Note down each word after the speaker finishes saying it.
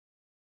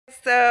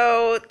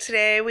So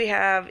today we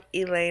have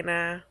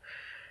Elana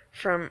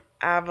from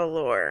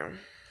Avalor.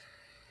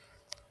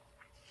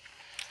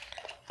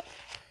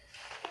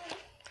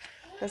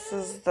 This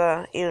is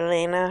the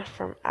Elana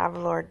from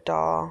Avalor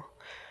doll.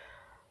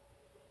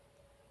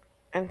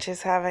 And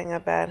she's having a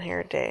bad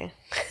hair day.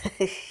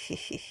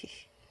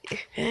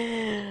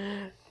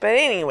 But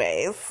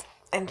anyways,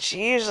 and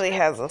she usually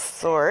has a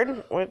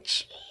sword,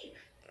 which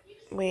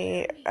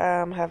we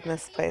have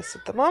misplaced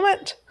at the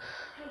moment.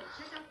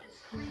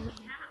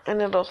 And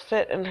it'll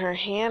fit in her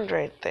hand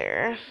right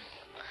there.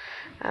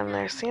 And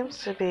there seems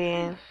to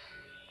be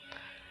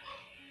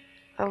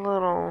a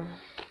little...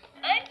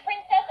 I'm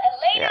Princess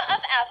Elana of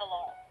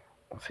Avalor.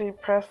 So you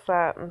press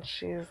that and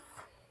she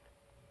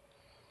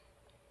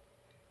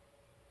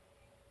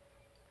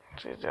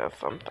does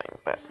something,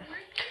 but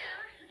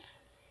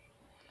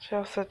she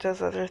also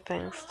does other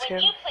things too.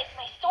 When you place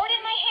my sword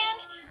in my hand,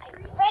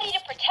 I'm ready to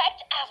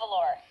protect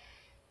Avalor.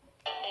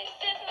 This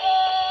is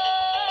my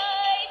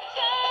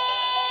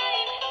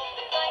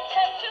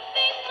time to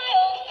face my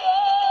own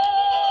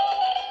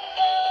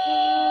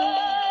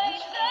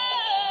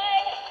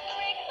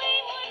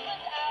reclaim what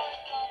was ours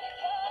long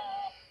ago.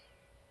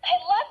 I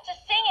love to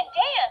sing and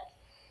dance.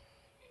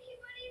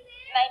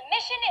 My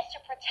mission is to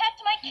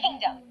protect my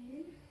kingdom.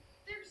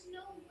 There's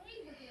no way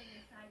we're going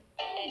inside.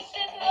 This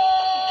is my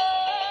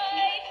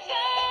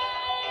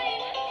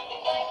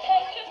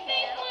time to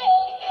face my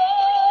own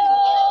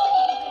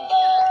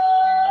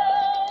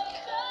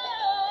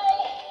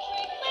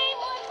reclaim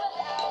what was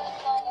ours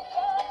long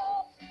ago.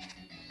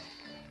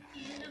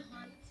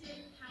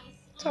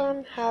 It's on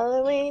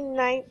Halloween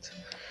night.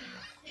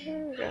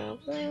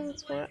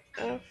 Goblins were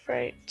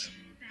afraid.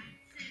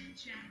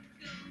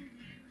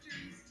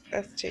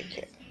 That's too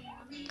cute.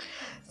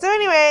 So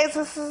anyways,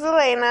 this is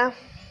Elana.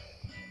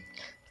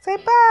 Say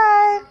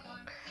bye.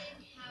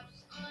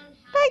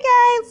 Bye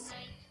guys.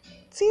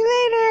 See you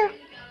later.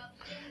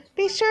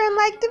 Be sure and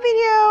like the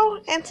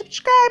video and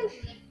subscribe.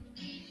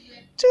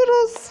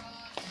 Toodles.